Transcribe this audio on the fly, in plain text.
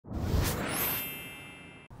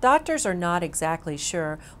Doctors are not exactly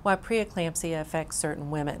sure why preeclampsia affects certain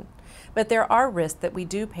women, but there are risks that we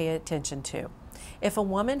do pay attention to. If a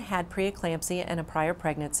woman had preeclampsia in a prior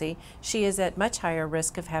pregnancy, she is at much higher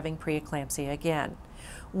risk of having preeclampsia again.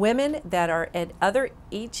 Women that are at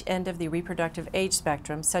each end of the reproductive age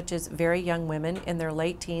spectrum, such as very young women in their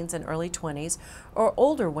late teens and early 20s, or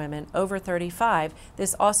older women over 35,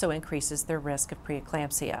 this also increases their risk of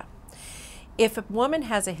preeclampsia. If a woman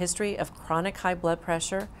has a history of chronic high blood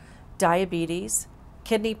pressure, diabetes,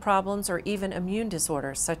 kidney problems, or even immune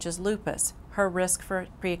disorders such as lupus, her risk for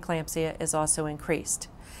preeclampsia is also increased.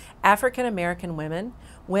 African American women,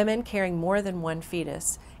 women carrying more than one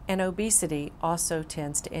fetus, and obesity also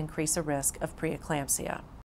tends to increase a risk of preeclampsia.